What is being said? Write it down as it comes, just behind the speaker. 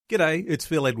G'day, it's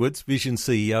Phil Edwards, Vision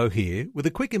CEO here, with a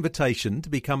quick invitation to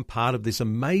become part of this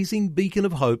amazing beacon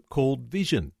of hope called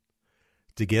Vision.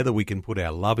 Together we can put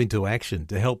our love into action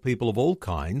to help people of all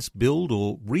kinds build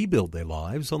or rebuild their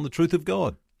lives on the truth of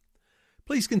God.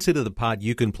 Please consider the part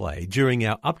you can play during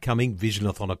our upcoming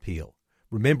Visionathon appeal,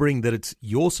 remembering that it's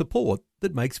your support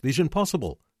that makes Vision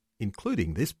possible,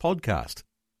 including this podcast.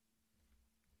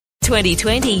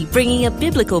 2020, bringing a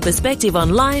biblical perspective on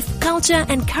life, culture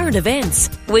and current events.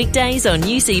 Weekdays on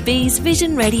UCB's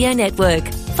Vision Radio Network.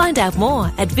 Find out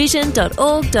more at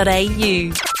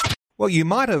vision.org.au. Well, you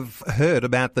might have heard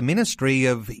about the ministry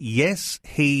of Yes,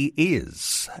 He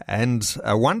Is, and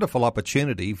a wonderful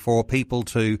opportunity for people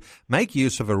to make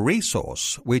use of a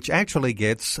resource which actually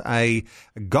gets a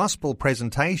gospel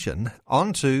presentation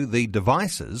onto the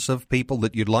devices of people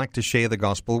that you'd like to share the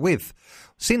gospel with.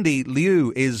 Cindy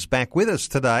Liu is back with us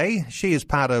today. She is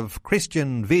part of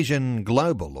Christian Vision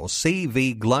Global, or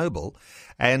CV Global,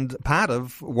 and part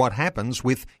of what happens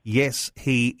with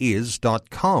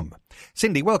YesHeIs.com.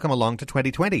 Cindy, welcome along to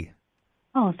 2020.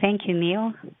 Oh, thank you,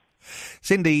 Neil.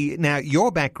 Cindy, now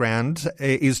your background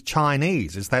is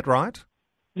Chinese, is that right?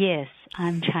 Yes,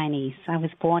 I'm Chinese. I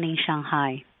was born in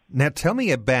Shanghai. Now tell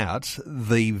me about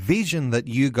the vision that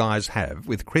you guys have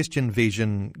with Christian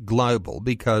Vision Global,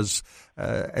 because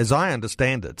as I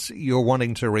understand it, you're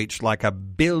wanting to reach like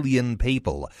 1 billion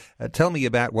people. Tell me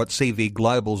about what CV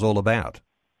Global's all about.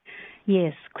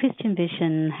 Yes, Christian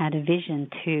Vision had a vision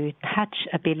to touch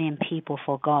 1 billion people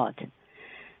for God.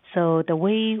 So the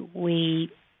way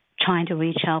we trying to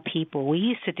reach out people, we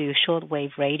used to do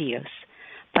shortwave radios.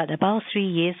 But about 3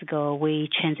 years ago, we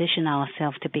transitioned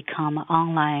ourselves to become an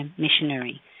online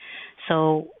missionary.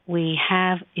 So we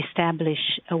have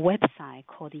established a website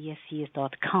called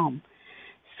YesHeIs.com.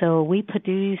 So we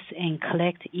produce and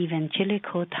collect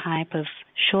evangelical type of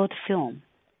short film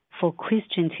for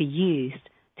Christians to use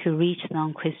to reach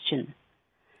non-Christian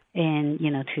and,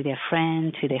 to their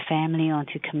friend, to their family, or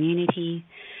to community.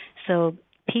 So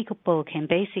people can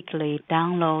basically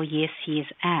download Yes He Is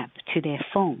app to their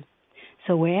phone.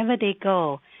 So wherever they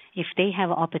go, if they have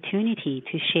an opportunity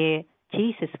to share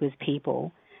Jesus with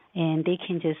people, and they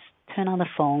can just turn on the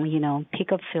phone,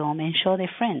 pick up film and show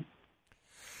their friend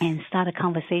and start a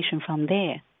conversation from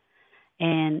there.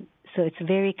 And so it's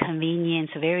very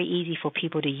convenient, it's very easy for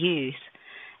people to use.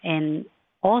 And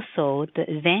also the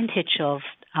advantage of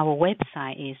our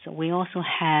website is we also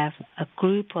have a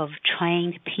group of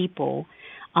trained people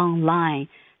online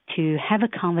to have a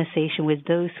conversation with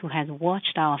those who have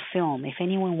watched our film. If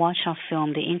anyone watched our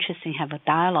film, they're interested in have a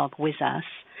dialogue with us,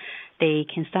 they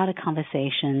can start a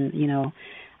conversation,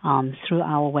 through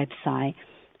our website.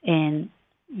 And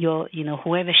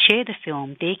whoever shared the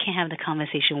film, they can have the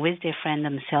conversation with their friend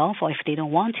themselves, or if they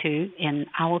don't want to, and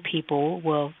our people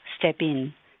will step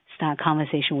in, start a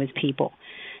conversation with people.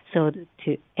 So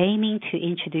aiming to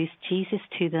introduce Jesus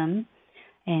to them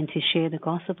and to share the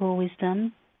gospel with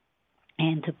them,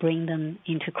 and to bring them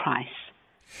into Christ.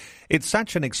 It's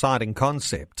such an exciting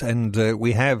concept, and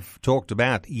we have talked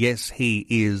about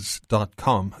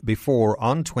YesHeIs.com before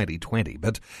on 2020,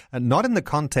 but not in the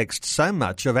context so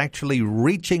much of actually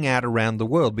reaching out around the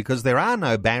world, because there are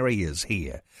no barriers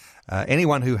here.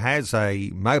 Anyone who has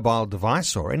a mobile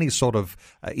device or any sort of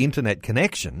internet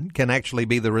connection can actually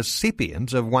be the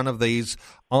recipient of one of these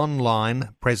online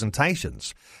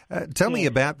presentations. Tell me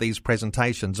about these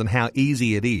presentations and how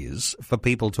easy it is for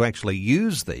people to actually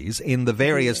use these in the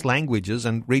various languages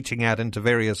and reaching out into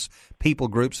various people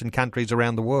groups and countries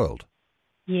around the world.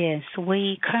 Yes,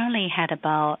 we currently had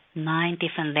about 9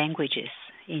 different languages,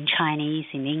 in Chinese,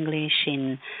 in English,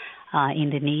 in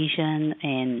Indonesian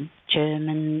and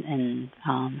German and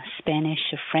Spanish,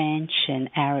 French and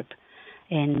Arab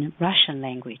and Russian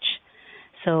language.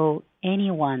 So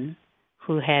anyone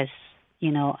who has,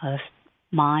 a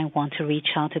mind want to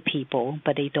reach out to people,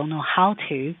 but they don't know how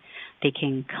to, they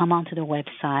can come onto the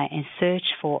website and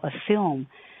search for a film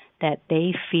that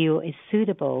they feel is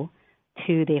suitable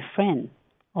to their friend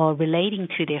or relating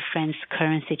to their friend's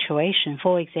current situation.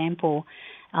 For example,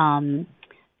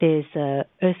 there's an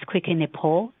earthquake in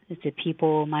Nepal. The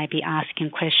people might be asking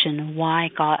question why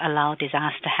God allowed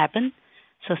disaster to happen.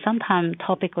 So sometimes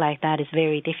topic like that is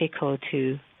very difficult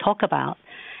to talk about.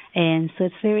 And so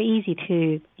it's very easy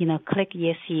to, click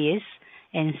Yes He Is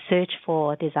and search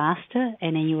for disaster,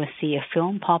 and then you will see a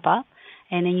film pop up,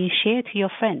 and then you share it to your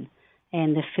friend.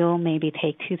 And the film maybe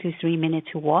take 2 to 3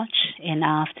 minutes to watch, and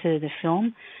after the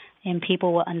film, and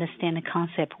people will understand the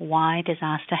concept why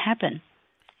disaster happened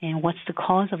and what's the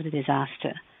cause of the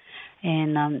disaster.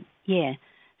 And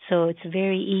so it's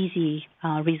very easy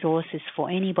resources for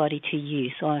anybody to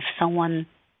use. Or if someone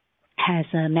has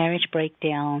a marriage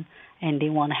breakdown and they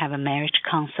want to have a marriage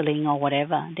counseling or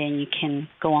whatever, then you can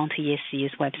go on to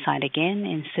ESC's website again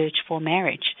and search for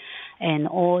marriage. And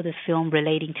all the film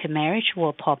relating to marriage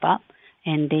will pop up,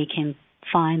 and they can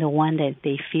find the one that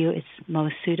they feel is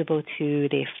most suitable to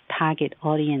their target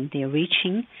audience they're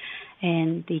reaching.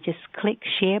 And they just click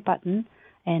share button,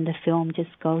 and the film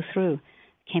just goes through.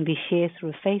 Can be shared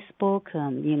through Facebook,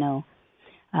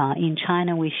 in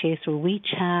China we share through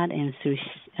WeChat and through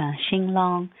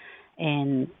Xinlang,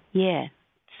 and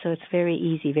so it's very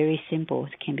easy, very simple.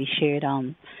 It can be shared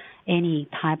on any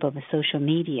type of social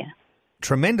media.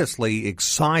 Tremendously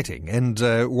exciting, and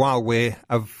while we're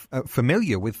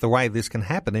familiar with the way this can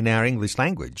happen in our English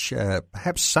language,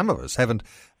 perhaps some of us haven't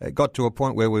got to a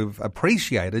point where we've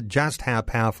appreciated just how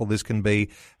powerful this can be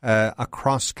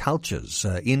across cultures,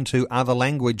 into other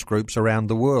language groups around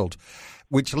the world.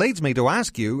 Which leads me to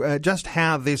ask you just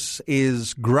how this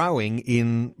is growing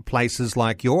in places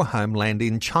like your homeland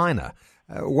in China.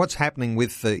 What's happening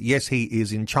with Yes He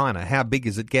Is in China? How big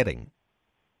is it getting?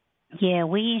 Yeah,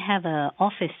 we have an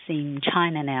office in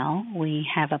China now. We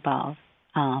have about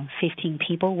 15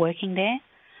 people working there.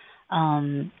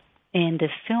 And the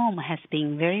film has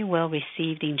been very well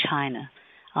received in China.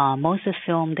 Most of the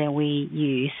film that we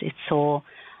use, it's all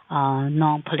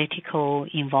non-political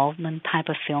involvement type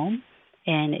of film.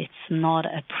 And it's not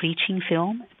a preaching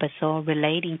film, but it's all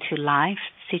relating to life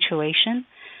situation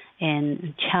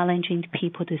and challenging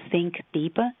people to think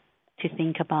deeper, to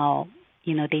think about,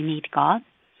 they need God.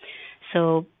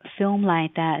 So film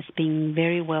like that has been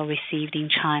very well received in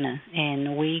China.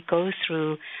 And we go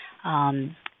through Tudou,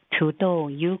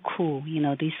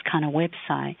 Youku, this kind of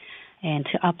website, and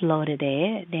to upload it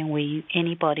there, then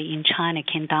anybody in China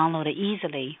can download it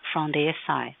easily from their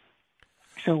site.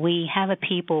 So we have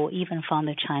people, even from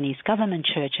the Chinese government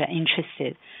church, are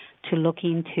interested to look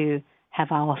into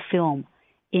have our film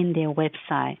in their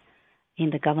website, in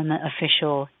the government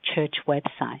official church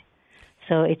website.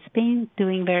 So it's been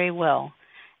doing very well.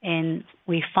 And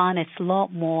we find it's a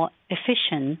lot more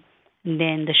efficient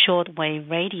than the shortwave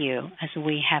radio as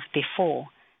we have before,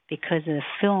 because the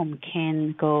film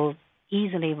can go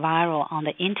easily viral on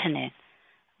the internet,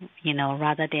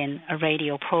 rather than a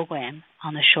radio program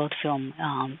on a short film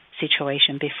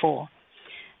situation before.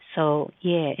 So,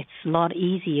 it's a lot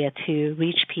easier to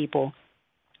reach people.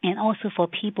 And also for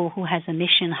people who has a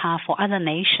mission heart for other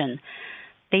nations,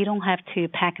 they don't have to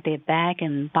pack their bag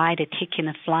and buy the ticket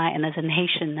and fly another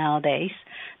nation nowadays.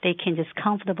 They can just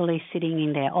comfortably sitting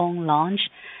in their own lounge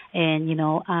and,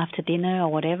 after dinner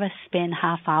or whatever, spend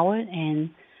half hour and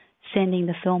sending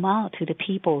the film out to the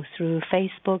people through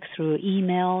Facebook, through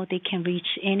email. They can reach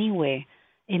anywhere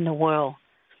in the world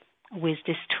with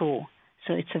this tool.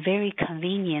 So it's a very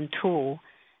convenient tool,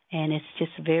 and it's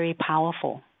just very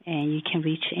powerful, and you can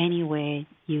reach anywhere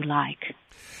you like.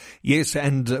 Yes,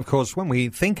 and of course, when we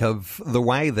think of the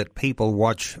way that people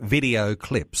watch video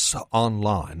clips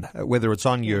online, whether it's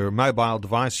on your mobile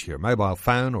device, your mobile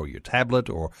phone or your tablet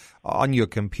or on your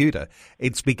computer,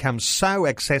 it's become so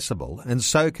accessible and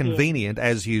so convenient,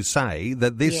 as you say,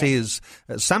 that this is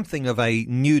something of a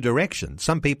new direction.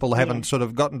 Some people haven't sort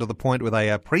of gotten to the point where they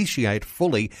appreciate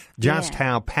fully just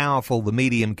how powerful the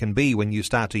medium can be when you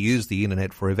start to use the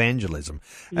internet for evangelism.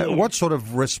 What sort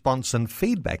of response and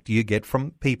feedback do you get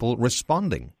from people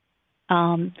responding?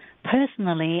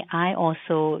 Personally, I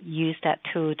also use that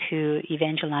tool to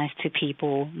evangelize to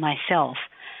people myself.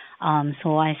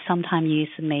 So I sometimes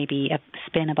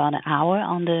spend about an hour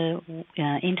on the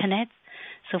internet.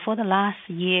 So for the last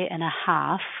year and a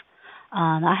half,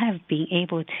 I have been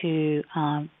able to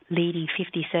leading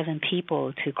 57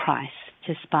 people to Christ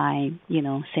just by,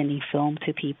 sending film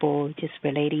to people, just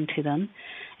relating to them,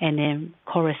 and then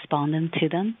corresponding to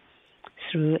them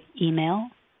through email.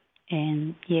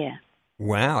 And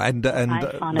wow, and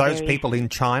those people in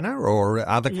China or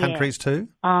other countries too?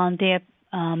 They're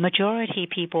majority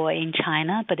people in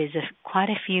China, but there's quite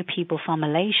a few people from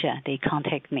Malaysia. They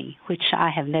contact me, which I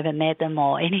have never met them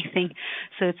or anything.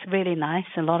 So it's really nice.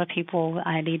 A lot of people,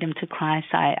 I lead them to Christ.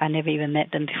 I never even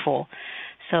met them before.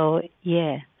 So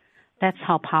that's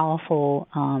how powerful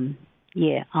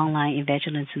online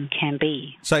evangelism can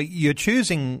be. So you're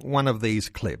choosing one of these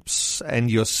clips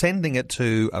and you're sending it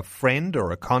to a friend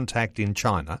or a contact in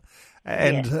China,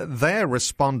 and they're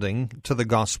responding to the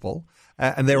gospel,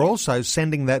 and they're also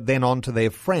sending that then on to their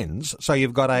friends. So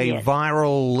you've got a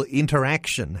viral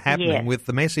interaction happening with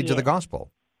the message of the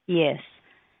gospel. Yes.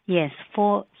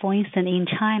 For instance, in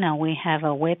China, we have a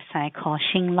website called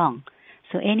Xinlang.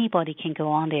 So anybody can go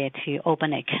on there to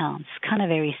open accounts, kind of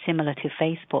very similar to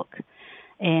Facebook.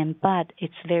 But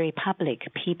it's very public.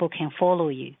 People can follow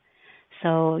you.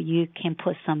 So you can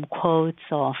put some quotes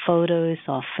or photos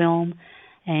or film,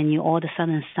 and you all of a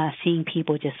sudden start seeing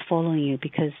people just following you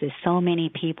because there's so many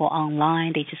people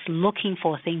online. They're just looking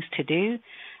for things to do,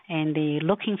 and they're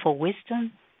looking for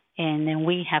wisdom. And then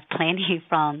we have plenty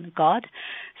from God.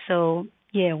 So,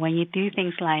 yeah, when you do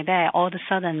things like that, all of a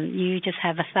sudden you just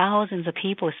have thousands of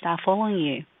people start following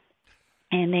you.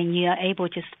 And then you are able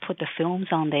just to put the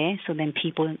films on there, so then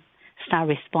people start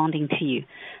responding to you.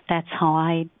 That's how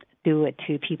I do it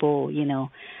to people, even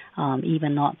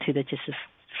not to the just a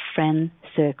friend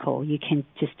circle. You can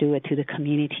just do it to the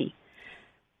community.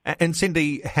 And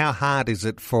Cindy, how hard is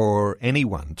it for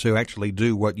anyone to actually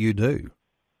do what you do?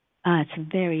 It's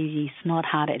very easy. It's not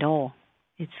hard at all.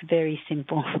 It's very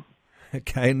simple.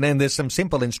 Okay, and then there's some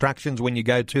simple instructions when you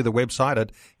go to the website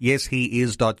at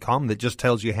yesheis.com that just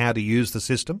tells you how to use the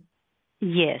system?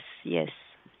 Yes. Very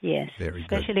good.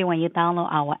 Especially when you download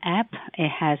our app, it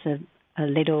has a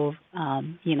little,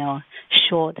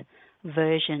 short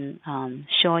version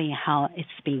showing how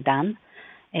it's been done.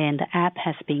 And the app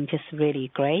has been just really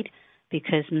great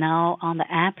because now on the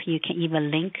app you can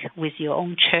even link with your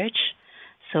own church.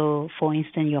 So, for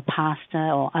instance, your pastor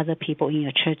or other people in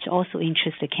your church also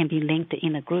interested can be linked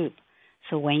in a group.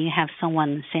 So when you have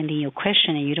someone sending you a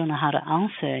question and you don't know how to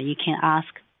answer, you can ask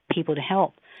people to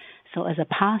help. So as a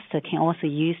pastor can also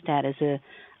use that as an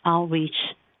outreach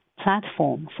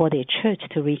platform for their church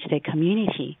to reach their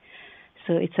community.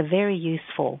 So it's a very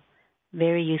useful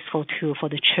tool for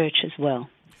the church as well.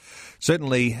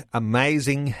 Certainly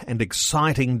amazing and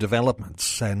exciting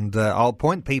developments. And I'll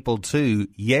point people to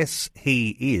yesheis.com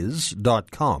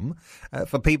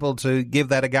for people to give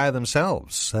that a go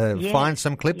themselves. Find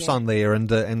some clips on there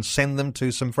and send them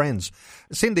to some friends.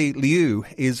 Cindy Liu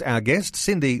is our guest,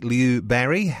 Cindy Liu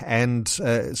Barry. And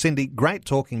Cindy, great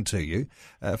talking to you.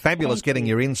 Fabulous getting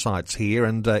your insights here.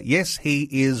 And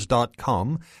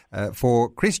yesheis.com for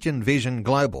Christian Vision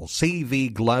Global,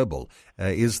 CV Global.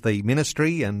 Is the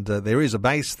ministry, and there is a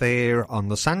base there on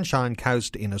the Sunshine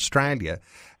Coast in Australia,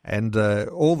 and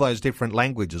all those different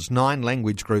languages, 9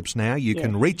 language groups now. You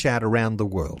can reach out around the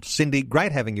world. Cindy,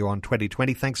 great having you on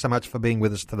 2020. Thanks so much for being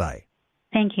with us today.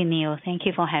 Thank you, Neil. Thank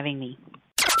you for having me.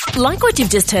 Like what you've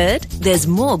just heard? There's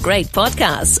more great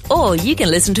podcasts, or you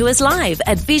can listen to us live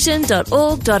at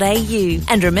vision.org.au.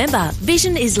 And remember,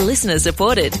 Vision is listener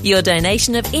supported. Your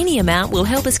donation of any amount will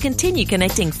help us continue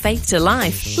connecting faith to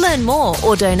life. Learn more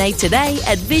or donate today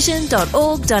at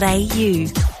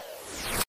vision.org.au.